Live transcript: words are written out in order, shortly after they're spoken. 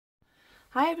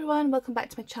Hi everyone, welcome back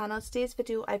to my channel. Today's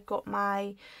video I've got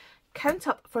my count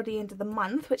up for the end of the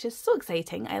month, which is so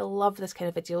exciting. I love this kind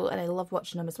of video and I love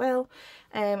watching them as well.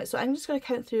 So I'm just going to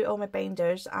count through all my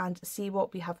binders and see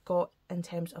what we have got in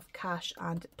terms of cash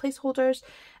and placeholders,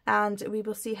 and we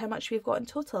will see how much we've got in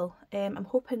total. I'm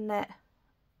hoping that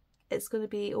it's going to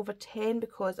be over 10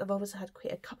 because I've obviously had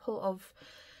quite a couple of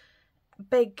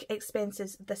big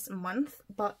expenses this month,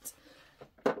 but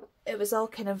it was all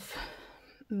kind of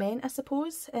meant, I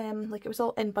suppose, like it was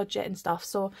all in budget and stuff.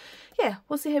 So yeah,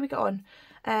 we'll see how we get on.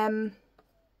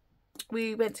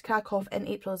 We went to Krakow in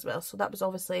April as well, so that was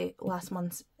obviously last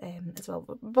month as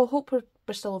well. We'll hope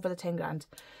we're still over the 10 grand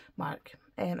mark,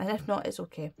 and if not, it's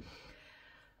okay.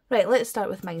 Right, let's start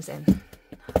with mine then.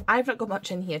 I've not got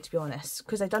much in here, to be honest,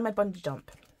 because I've done my bungee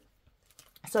jump.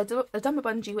 So I've done my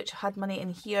bungee, which had money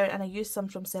in here, and I used some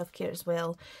from self-care as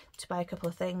well to buy a couple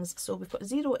of things. So we've got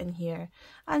 0 in here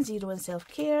and 0 in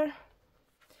self-care.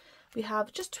 We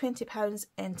have just £20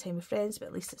 in time with friends, but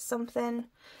at least it's something.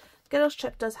 Girls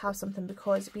trip does have something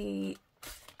because we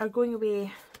are going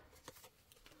away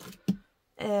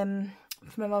for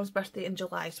my mum's birthday in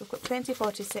July. So we've got 20,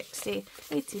 40, 60,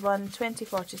 81, 20,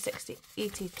 40, 60,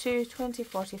 82, 20,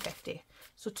 40, 50.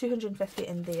 So 250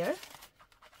 in there.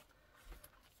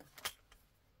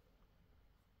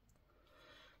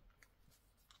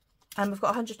 And we've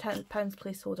got £110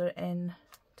 placeholder in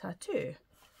tattoo.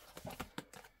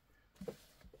 Do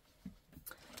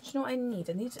you know what I need?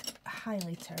 I need a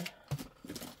highlighter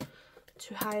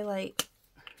to highlight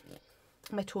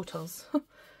my totals.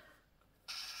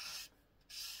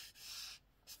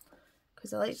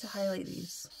 Because I like to highlight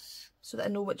these so that I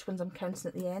know which ones I'm counting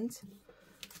at the end.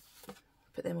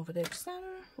 Put them over there just now.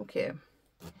 Okay.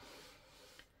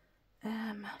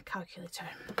 Calculator.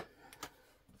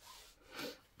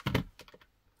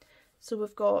 So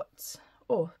we've got,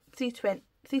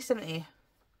 370.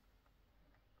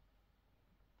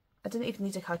 I didn't even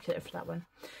need a calculator for that one.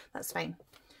 That's fine.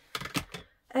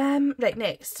 Right,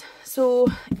 next. So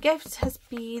gift has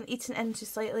been eaten into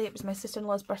slightly. It was my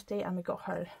sister-in-law's birthday and we got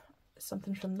her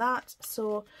something from that.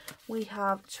 So we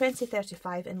have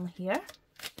 20.35 in here.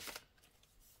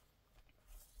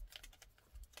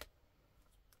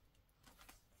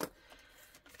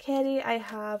 Kerry, I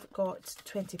have got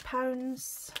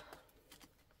 £20.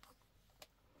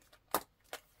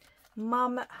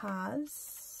 Mum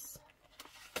has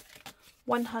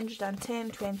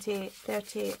 110, 20,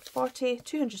 30, 40,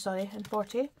 200, sorry, and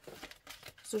 40.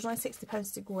 So there's only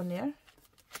 £60 to go in there.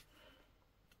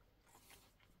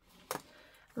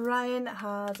 Ryan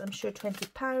has, I'm sure,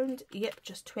 £20. Yep,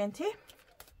 just 20.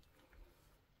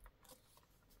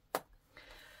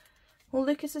 Well,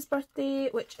 Lucas's birthday,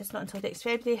 which is not until next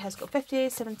February, has got 50,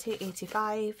 70,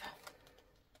 85.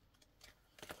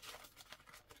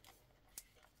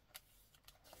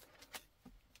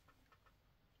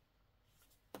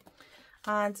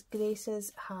 And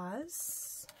Grace's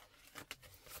has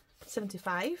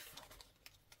 75.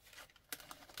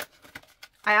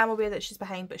 I am aware that she's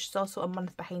behind, but she's also a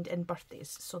month behind in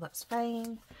birthdays, so that's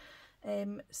fine.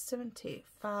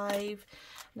 75.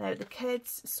 Now the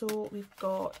kids, so we've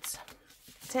got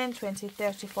 10, 20,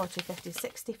 30, 40, 50,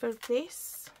 60 for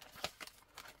Grace.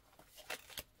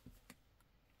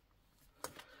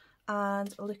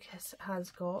 And Lucas has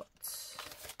got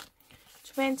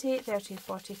 20, 30,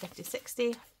 40, 50,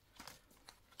 60.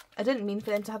 I didn't mean for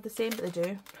them to have the same, but they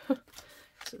do. So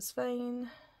it's fine.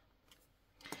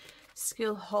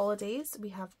 School holidays, we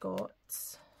have got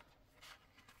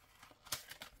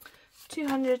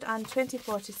 200 and 20,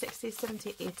 40, 60,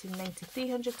 70, 80, 90,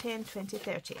 310, 20,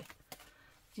 30.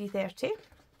 330.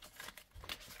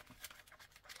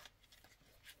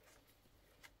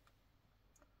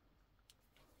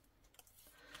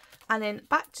 And then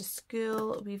back to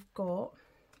school, we've got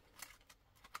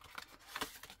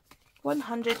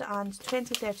 100 and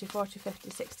 20, 30, 40, 50,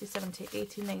 60, 70,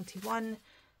 80, 91,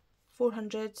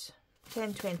 400,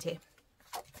 10, 20.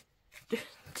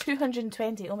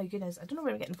 220, oh my goodness, I don't know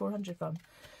where I'm getting 400 from.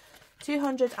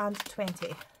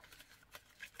 220.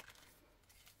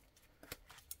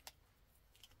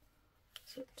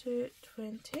 So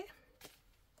 220.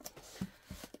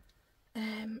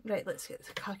 Right, let's get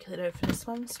the calculator out for this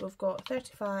one. So we've got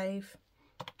 35,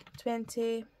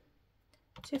 20,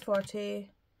 240,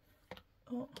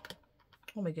 oh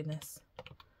my goodness,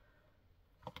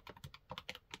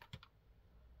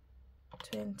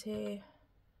 20,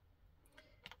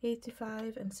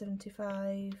 85 and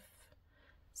 75,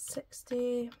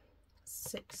 60,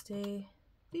 60,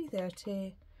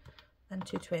 330 and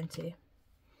 220.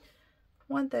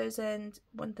 1,000,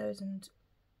 1,000,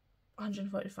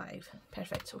 145.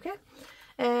 Perfect. Okay.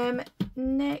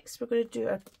 Next we're going to do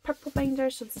our purple binder,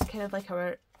 so this is kind of like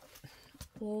our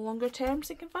longer term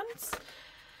sinking funds.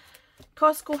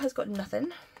 Costco has got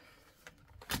nothing.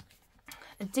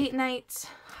 A date night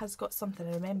has got something,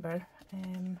 I remember,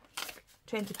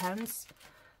 £20.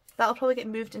 That'll probably get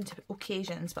moved into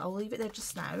occasions, but I'll leave it there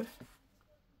just now.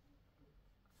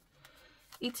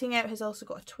 Eating out has also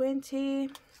got a 20.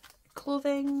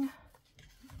 Clothing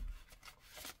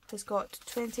has got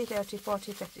 20, 30,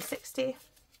 40, 50, 60.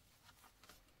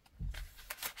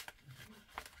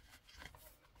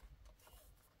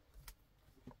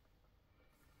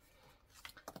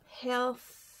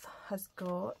 Health has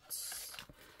got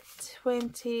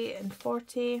 20 and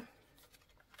 40.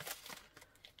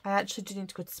 I actually do need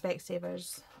to go to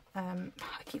Specsavers. I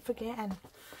keep forgetting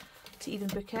to even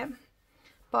book it.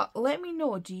 But let me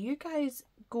know, do you guys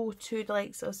go to the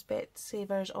likes of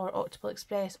Specsavers or Attapol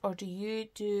Express, or do you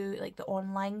do like the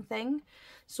online thing?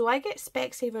 So I get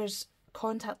Specsavers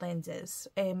contact lenses,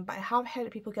 but I have heard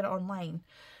that people get it online,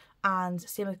 and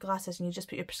same with glasses, and you just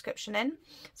put your prescription in.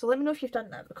 So let me know if you've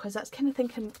done that, because that's kind of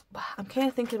thinking, I'm kind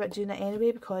of thinking about doing it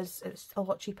anyway because it's a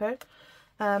lot cheaper.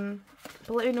 But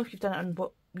let me know if you've done it and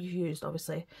what you've used,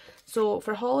 obviously. So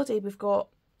for holiday we've got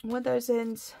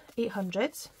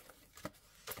 1,800,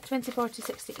 20, 40,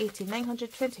 60, 80,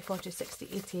 900, 20, 40, 60,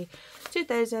 80,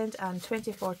 2,000 and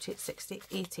 20, 40, 60,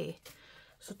 80.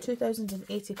 So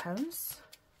 £2,080.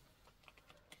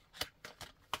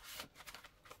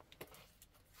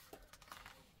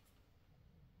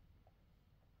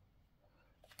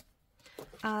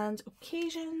 And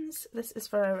occasions, this is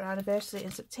for our anniversary in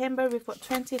September. We've got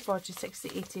 20, 40, 60,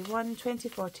 81, 20,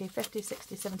 40, 50,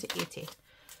 60, 70, 80.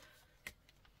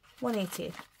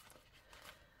 180.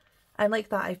 And like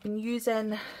that, I've been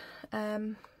using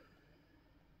the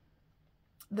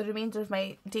remainder of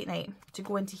my date night to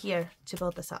go into here to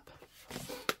build this up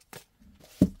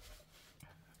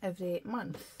every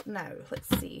month. Now, let's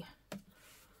see.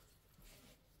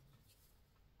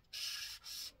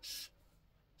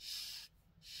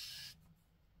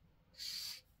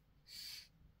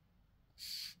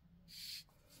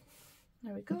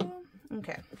 There we go.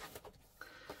 Okay.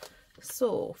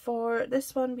 So for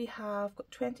this one we have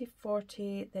got 20,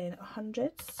 40, then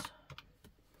 100s.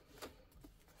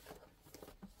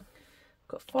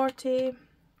 Got 40,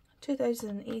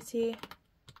 2,080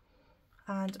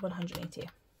 and 180.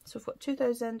 So we've got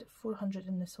 2,400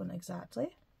 in this one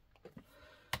exactly.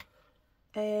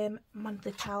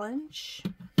 Monthly challenge.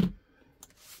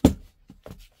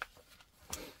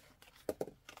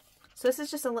 So this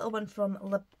is just a little one from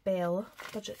Belle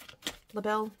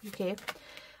UK,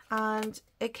 and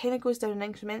it kind of goes down in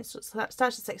increments. So that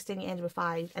starts at 60 and you end with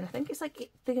 5, and I think it's like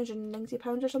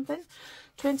 £390 or something.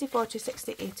 20, 40,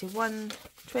 60, 81,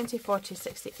 20, 40,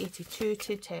 60, 82,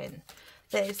 210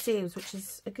 that it saves, which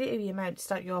is a great wee amount to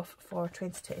start you off for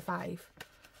 2025.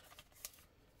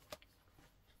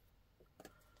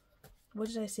 What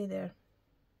did I say there?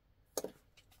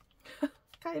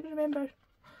 Can't even remember.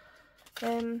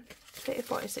 20,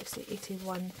 40, 60,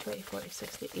 81, 20, 40,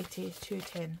 60, 80,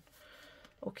 210.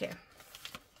 Okay.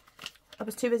 I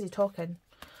was too busy talking.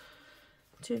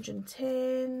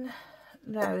 210.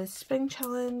 Now the spring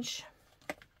challenge,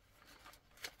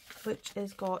 which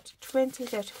has got 20,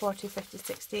 30, 40, 50,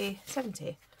 60,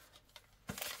 70.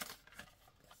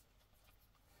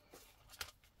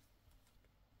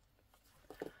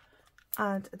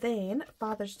 And then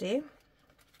Father's Day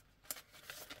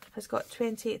has got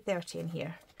 20, 30 in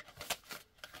here.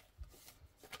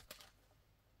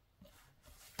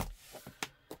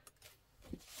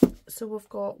 So we've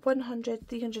got 100,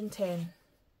 310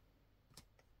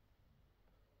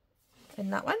 in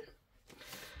that one.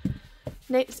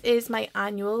 Next is my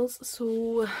annuals.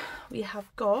 So we have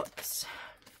got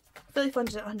fully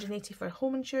funded at 180 for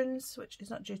home insurance, which is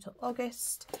not due till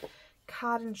August.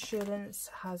 Car insurance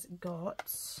has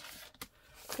got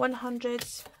 100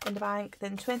 in the bank,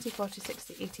 then 20, 40,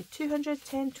 60, 80, 200,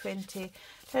 10, 20,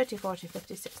 30, 40,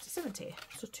 50, 60, 70.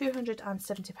 So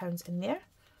 £270 in there.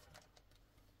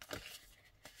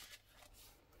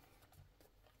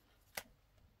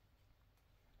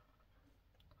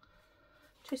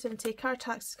 £270. Car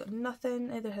tax has got nothing,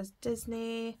 neither has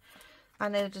Disney,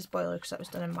 and neither does boiler because that was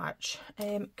done in March.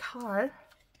 Car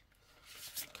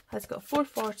has got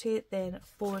 440, then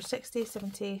 460,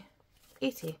 70,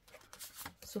 80.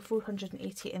 So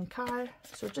 480 in car,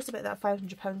 so just about that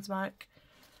 £500 mark.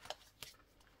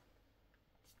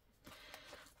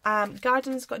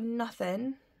 Garden's got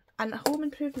nothing, and home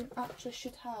improvement actually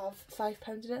should have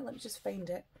 £5 in it. Let me just find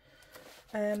it.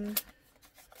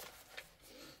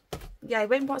 Yeah, I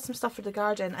went and bought some stuff for the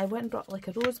garden. I went and bought like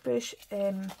a rose bush,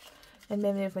 and in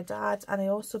memory of my dad. And I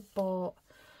also bought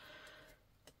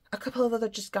a couple of other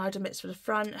just garden bits for the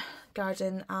front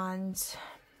garden, and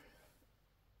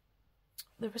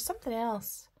there was something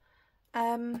else.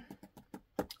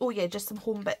 Oh yeah, just some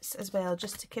home bits as well,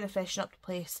 just to kind of freshen up the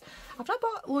place. I've not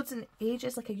bought loads in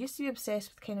ages. Like, I used to be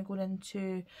obsessed with kind of going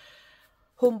into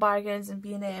Home Bargains and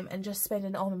B&M and just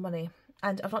spending all my money,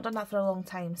 and I've not done that for a long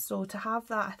time. So to have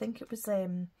that, I think it was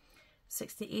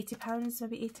 60, 80 pounds,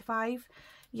 maybe 85.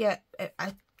 Yeah,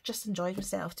 I just enjoyed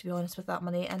myself, to be honest, with that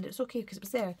money, and it's okay because it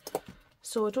was there.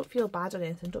 So I don't feel bad or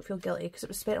anything, don't feel guilty, because it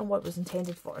was spent on what it was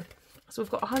intended for. So we've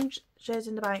got 100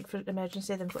 in the bank for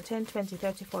emergency, then we've got 10, 20,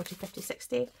 30, 40, 50,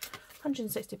 60,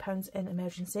 £160 in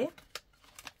emergency.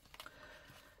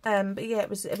 But yeah, it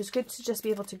was good to just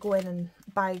be able to go in and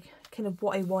buy kind of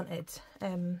what I wanted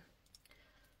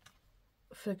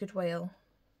for a good while.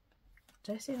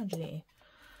 Did I say 180?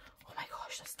 Oh my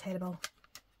gosh, that's terrible.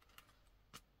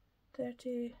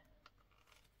 30,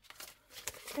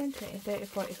 10, 20, 30,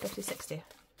 40, 50, 60.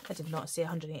 I did not say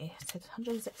 180, I said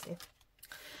 160.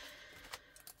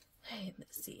 Right,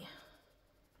 let's see.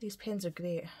 These pens are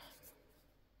great.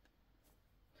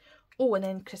 Oh, and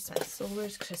then Christmas. So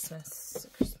where's Christmas?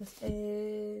 Christmas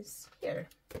is here.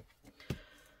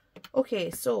 Okay,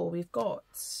 so we've got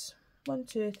 1,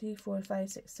 2, 3, 4, 5,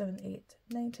 6, 7, 8,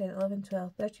 9, 10, 11,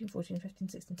 12, 13, 14, 15,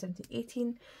 16, 17,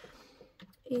 18.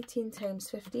 18 times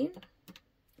 15.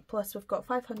 Plus we've got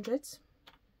 500.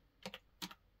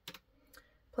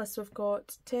 Plus we've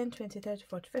got 10, 20, 30,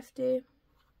 40, 50.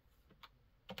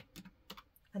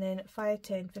 And then 5,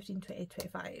 10, 15, 20,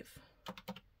 25.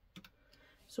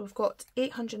 So we've got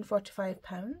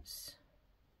 £845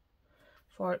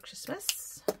 for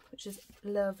Christmas, which is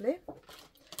lovely.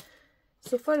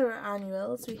 So for our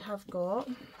annuals, we have got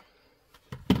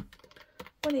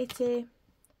 180,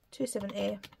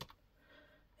 270,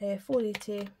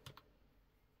 480,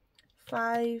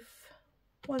 5,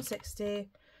 160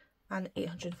 and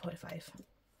 845.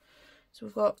 So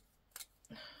we've got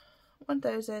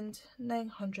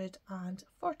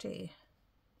 1,940.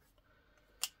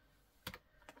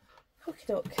 Okie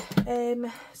doke.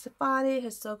 Safari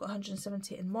has still got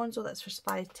 170 in Monzo. That's for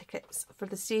Safari tickets for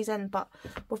the season, but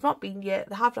we've not been yet.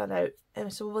 They have run out,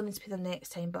 so we will need to pay them next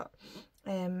time. But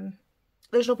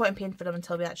there's no point in paying for them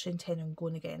until we actually intend on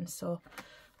going again. So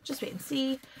just wait and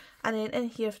see. And then in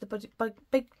here for the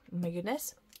big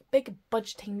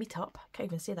budgeting meetup. Can't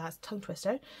even say that, it's a tongue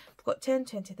twister. We've got 10,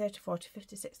 20, 30, 40,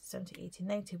 50, 60, 70, 80,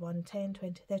 91, 10,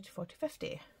 20, 30, 40,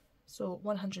 50. So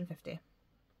 150.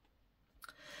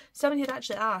 Somebody had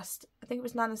actually asked, I think it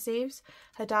was Nana Saves,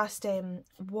 had asked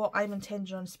what I'm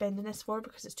intending on spending this for,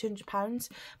 because it's £200,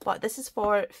 but this is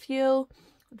for fuel,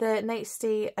 the night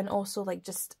stay, and also like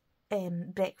just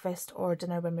breakfast or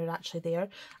dinner when we're actually there.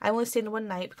 I'm only staying one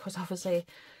night because obviously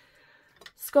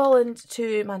Scotland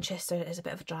to Manchester is a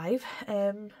bit of a drive,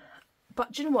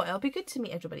 but do you know what, it'll be good to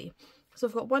meet everybody. So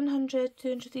we've got 100,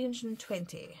 200,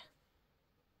 320.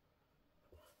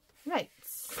 Right.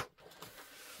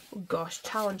 Oh gosh,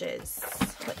 challenges.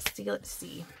 Let's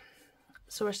see.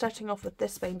 So we're starting off with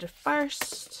this binder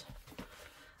first,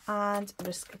 and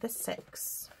risk the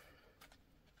 6.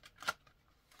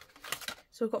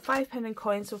 So we've got £5 in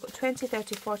coins, so we've got 20,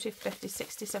 30, 40, 50,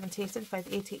 60, 70,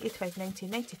 75, 80, 85, 90,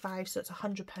 95, so it's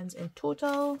 £100 in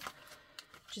total,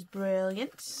 which is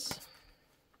brilliant.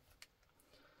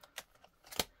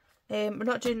 We're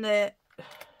not doing the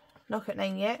knockout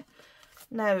 9 yet.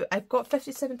 Now, I've got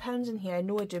 £57 in here. I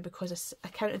know I do because I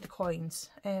counted the coins.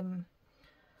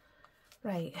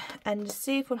 Right, and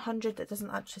save 100, that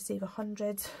doesn't actually save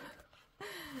 100.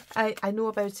 I know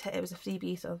about it, it was a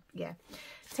freebie, so yeah.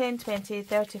 10, 20,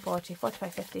 30, 40,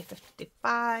 45, 50,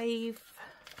 55.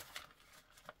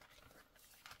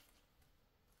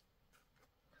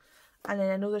 And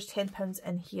then I know there's £10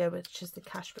 in here, which is the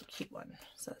cash but cute one.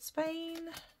 So that's fine.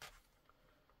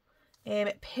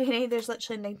 Penny, there's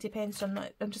literally 90 pence, so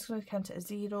I'm just going to count it as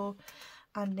 0.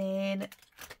 And then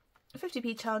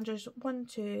 50p challengers, 1,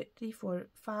 2, 3, 4,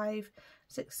 5,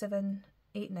 6, 7,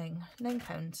 8, 9.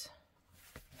 £9.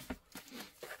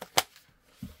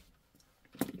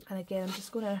 And again, I'm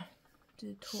just going to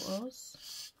do the totals.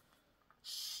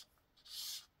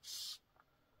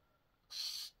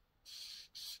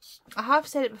 I have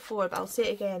said it before, but I'll say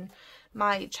it again.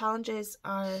 My challenges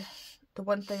are the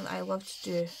one thing that I love to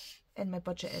do in my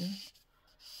budgeting.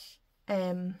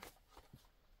 And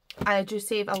I do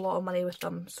save a lot of money with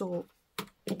them, so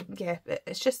yeah,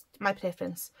 it's just my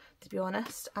preference, to be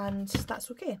honest, and that's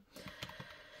okay.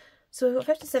 So we've got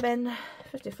 57,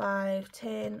 55,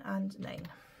 10 and 9.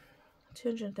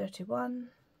 231.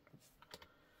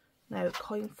 Now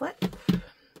coin flip.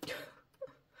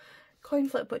 coin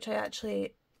flip, which I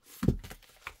actually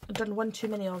done one too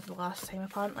many of the last time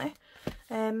apparently.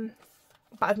 But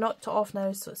I've knocked it off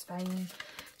now, so it's fine.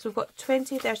 So we've got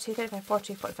 20, 30, 35,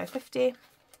 40, 45, 50.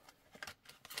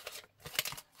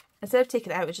 Instead of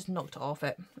taking it out, I just knocked it off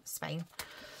it. It's fine.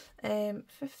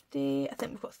 50, I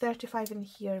think we've got 35 in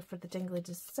here for the dingly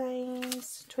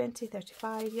designs. 20,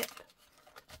 35, yep.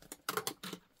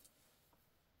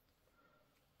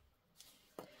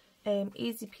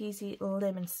 Easy peasy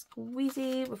lemon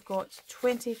squeezy. We've got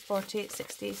 20, 40,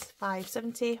 60, 5,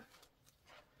 70.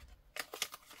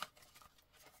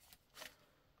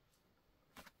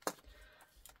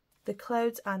 The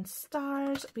clouds and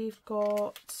stars, we've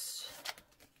got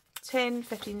 10,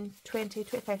 15, 20,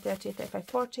 25, 30, 35,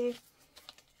 40.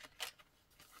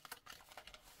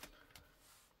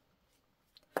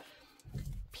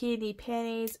 Peony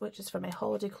pennies, which is for my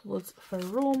holiday clothes for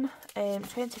Rome.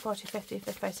 20, 40, 50,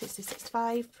 55, 60,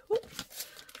 65. Whoop.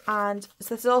 And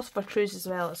so this is also for cruise as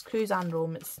well. It's cruise and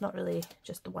Rome. It's not really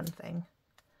just the one thing.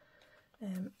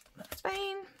 That's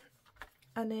fine.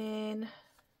 And then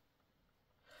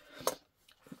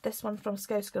this one from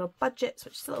Scouse Girl Budgets,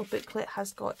 which is a little booklet,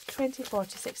 has got 20,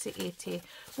 40, 60, 80,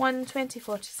 1, 20,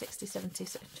 40, 60, 70,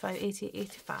 75, 80,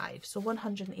 85. So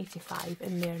 185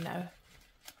 in there now.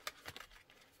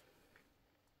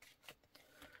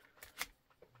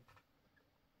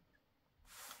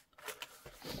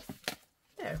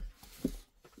 There.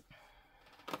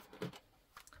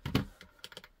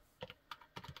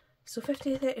 So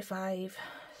 50, 35,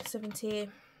 70,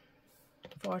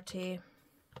 40,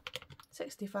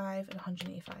 65 and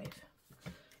 185.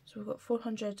 So we've got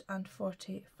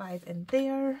 445 in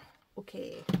there.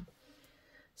 Okay.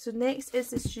 So next is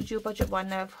the Studio Budget one.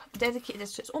 Now I've dedicated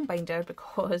this to its own binder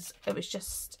because it was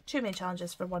just too many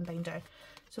challenges for one binder.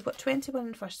 So I've got 21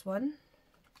 in the first one.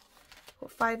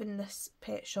 Got 5 in this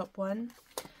Pet Shop one.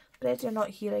 Bread You're Not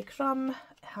Here I Crumb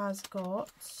has got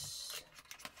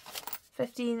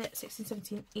 15, 16,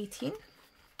 17, 18.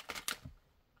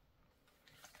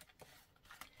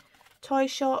 Toy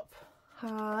Shop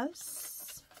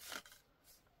has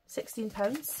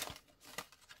 £16.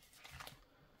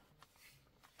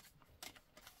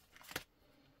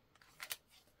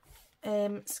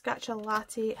 Scratcha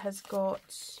Latte has got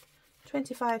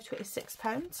 £25,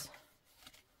 £26.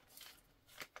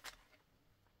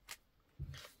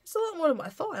 It's a lot more than what I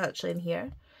thought actually in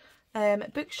here.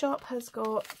 Bookshop has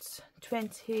got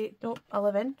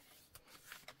 11.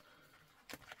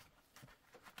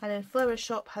 And then Flower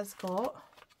Shop has got...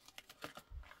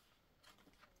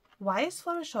 Why has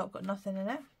Flower Shop got nothing in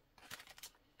it?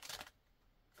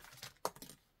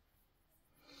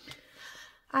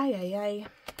 Aye, aye, aye.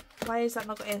 Why has that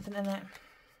not got anything in it?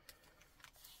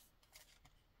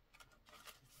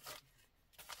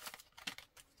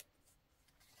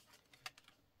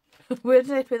 Where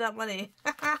did I put that money?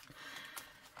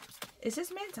 Is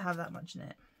this meant to have that much in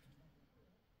it?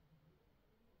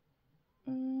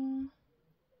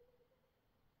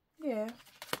 Yeah.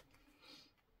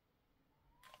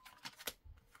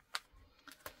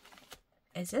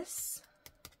 Is this?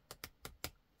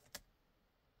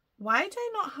 Why do I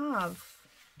not have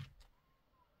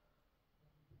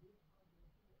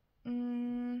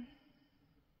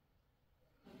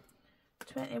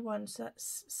 21, so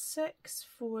that's 6,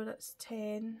 4, that's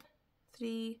 10,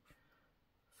 3,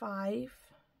 5,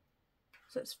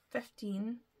 so that's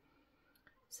 15,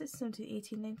 16, 17,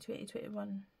 18, 19, 20,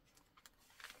 21.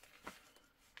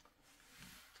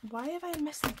 Why have I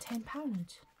missed the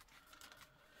 £10?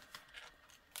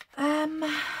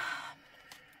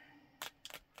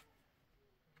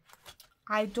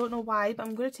 I don't know why, but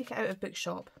I'm going to take it out of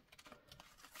Bookshop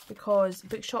because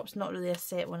Bookshop's not really a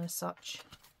set one as such,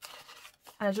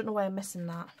 and I don't know why I'm missing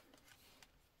that.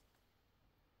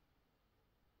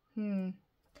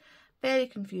 Very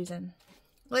confusing.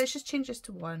 Let's just change this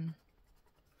to 1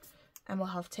 and we'll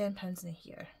have £10 in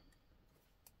here.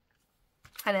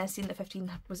 And then I seen that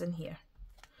 15 was in here.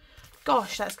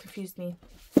 Gosh, that's confused me.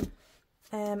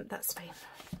 That's fine.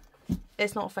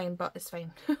 It's not fine, but it's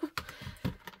fine.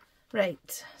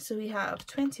 Right, so we have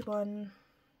 21,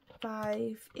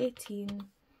 5, 18,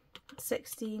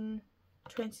 16,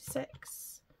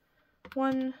 26,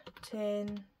 1,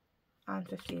 10, and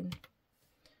 15.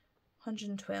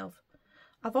 112.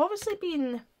 I've obviously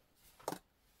been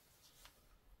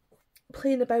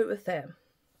playing about with them.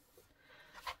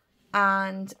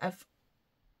 And I've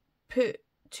put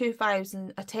 2 5s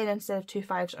and a 10 instead of 2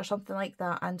 5s or something like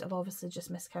that, and I've obviously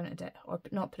just miscounted it or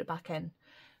not put it back in,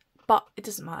 but it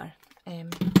doesn't matter.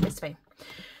 It's fine.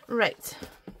 Right,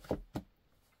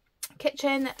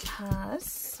 Kitchen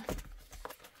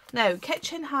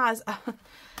has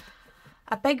a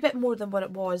a big bit more than what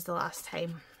it was the last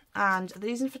time. And the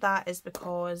reason for that is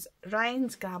because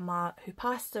Ryan's grandma, who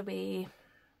passed away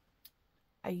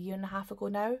a year and a half ago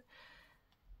now,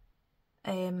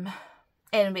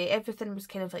 anyway, everything was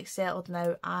kind of like settled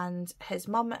now, and his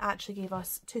mum actually gave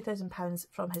us £2,000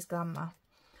 from his grandma,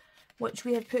 which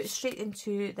we had put straight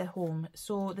into the home.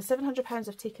 So the £700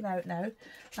 I've taken out now,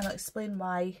 and I'll explain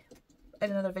why in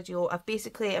another video.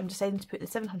 I'm deciding to put the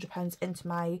 £700 into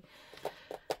my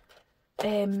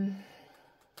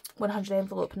 100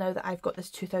 envelope now that I've got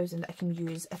this 2,000 that I can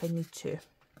use if I need to.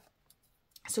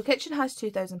 So kitchen has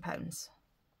 £2,000.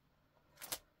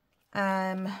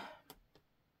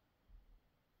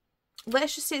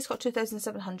 Let's just say it's got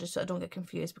 2,700 so I don't get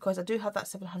confused, because I do have that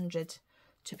 700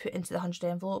 to put into the 100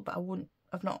 envelope, but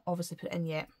I've not obviously put it in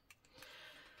yet.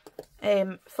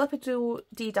 Flippido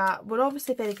Dida, we're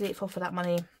obviously very grateful for that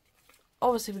money.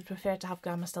 Obviously we'd prefer to have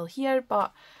Grandma still here,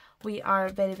 but we are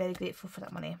very, very grateful for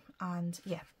that money, and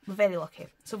yeah, we're very lucky.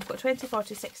 So we've got 20,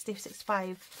 40, 60,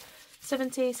 65,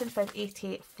 70, 75,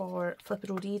 80 for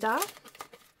Flippido Dida.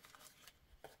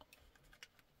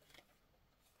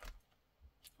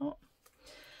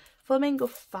 Flamingo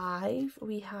 5,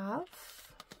 we have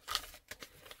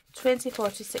 20,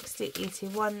 40, 60,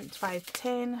 81, 5,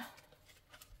 10.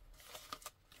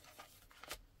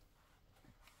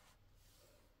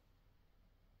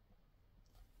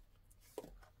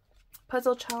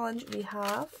 Puzzle Challenge, we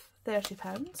have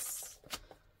 £30.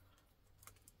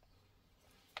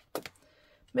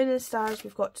 Moon and Stars,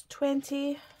 we've got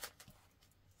 20.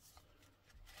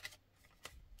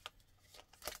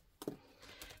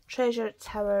 Treasure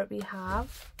Tower, we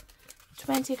have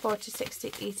 20, 40,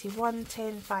 60, 81,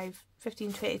 10, 5,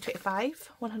 15, 20, 25,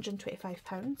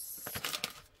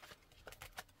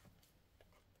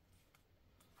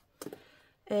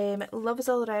 £125. Love Is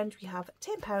All Around, we have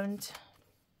 £10.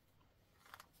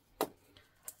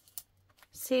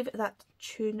 Save That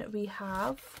Tune, we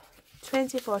have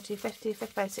 20, 40, 50,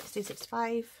 55, 60,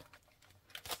 65.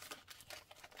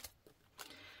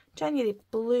 January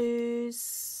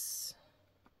Blues,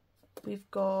 we've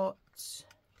got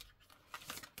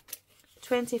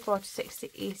 20, 40,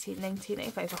 60, 80, 90,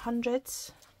 95, 100.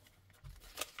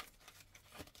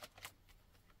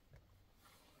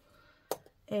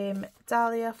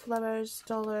 Dahlia Flowers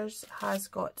Dollars has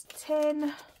got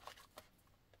 10.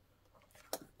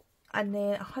 And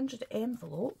then 100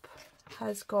 envelope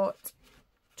has got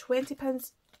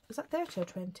 £20. Is that 30 or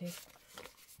 20?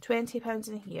 £20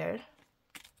 in here.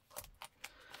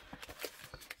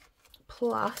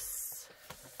 Plus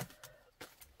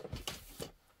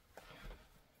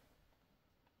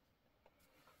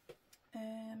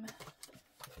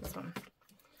this one.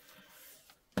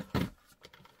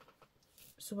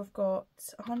 So we've got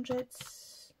 100,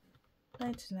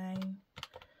 99,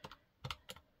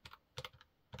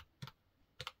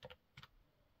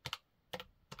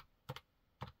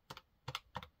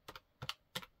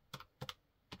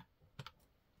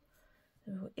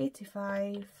 we've got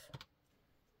 85,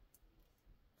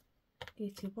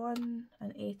 81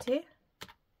 and 80,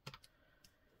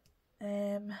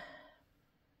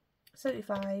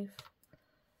 75,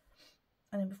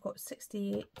 and then we've got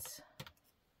 68,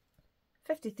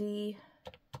 53,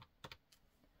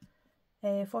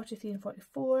 43 and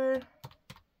 44,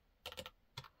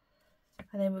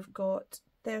 and then we've got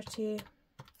 30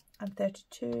 and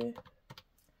 32,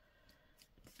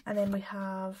 and then we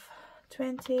have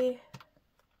 20,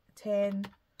 10, and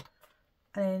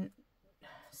then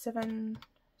 7,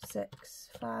 6,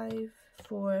 5,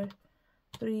 4,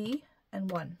 3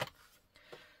 and 1.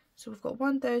 So we've got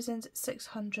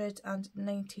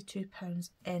 £1,692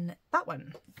 in that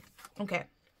one. Okay.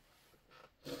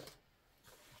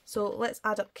 So let's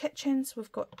add up kitchens.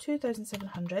 We've got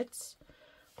 2,700,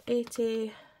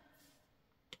 80,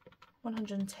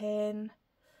 110,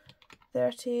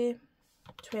 30,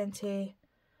 20,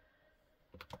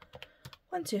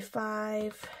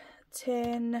 125,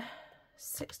 10,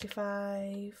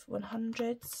 65,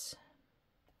 100,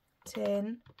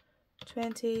 10,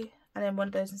 20, and then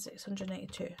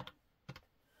 1,692.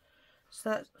 So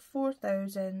that's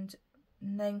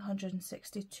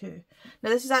 4,962. Now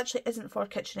this is actually isn't for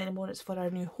kitchen anymore, it's for our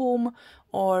new home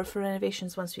or for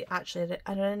renovations once we actually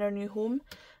are in our new home.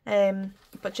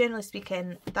 But generally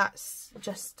speaking, that's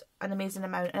just an amazing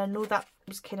amount, and I know that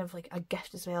was kind of like a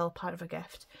gift as well, part of a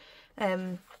gift.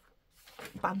 But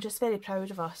I'm just very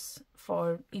proud of us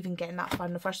for even getting that far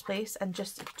in the first place, and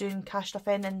just doing cash stuff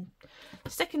in and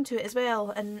sticking to it as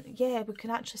well. And yeah, we can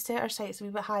actually set our sights a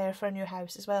wee bit higher for a new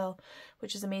house as well,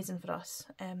 which is amazing for us.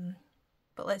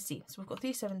 But let's see. So we've got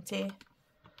 370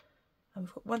 and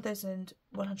we've got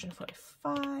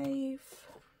 1,145.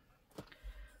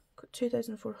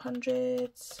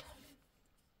 2,400,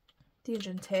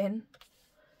 310,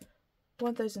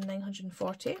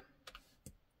 1,940,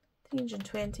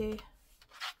 320,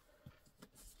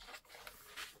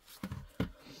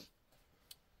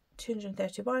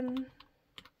 231,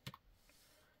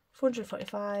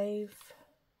 445,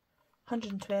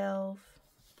 112,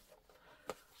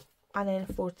 and then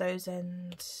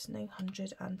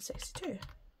 4,962.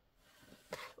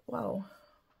 Wow.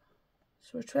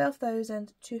 So we're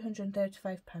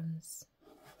 £12,235.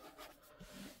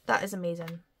 That is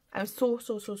amazing. I'm so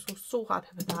happy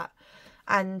with that.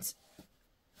 And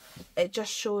it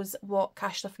just shows what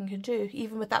cash stuffing can do.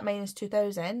 Even with that minus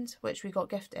 2,000, which we got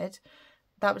gifted,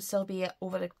 that would still be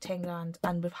over 10 grand.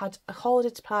 And we've had a holiday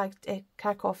to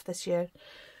crack off this year.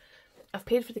 I've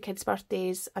paid for the kids'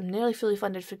 birthdays. I'm nearly fully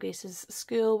funded for Grace's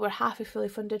school. We're halfway fully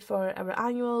funded for our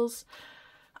annuals.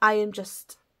 I'm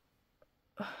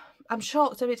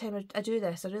shocked every time I do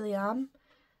this. I really am.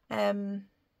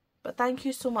 But thank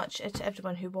you so much to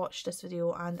everyone who watched this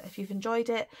video, and if you've enjoyed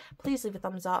it, please leave a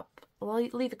thumbs up,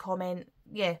 leave a comment,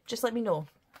 yeah, just let me know.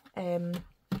 And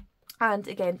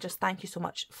again, just thank you so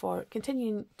much for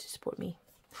continuing to support me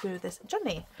through this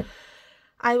journey.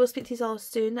 I will speak to you all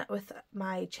soon with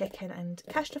my check-in and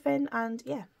cash stuffing, and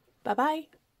yeah, bye bye.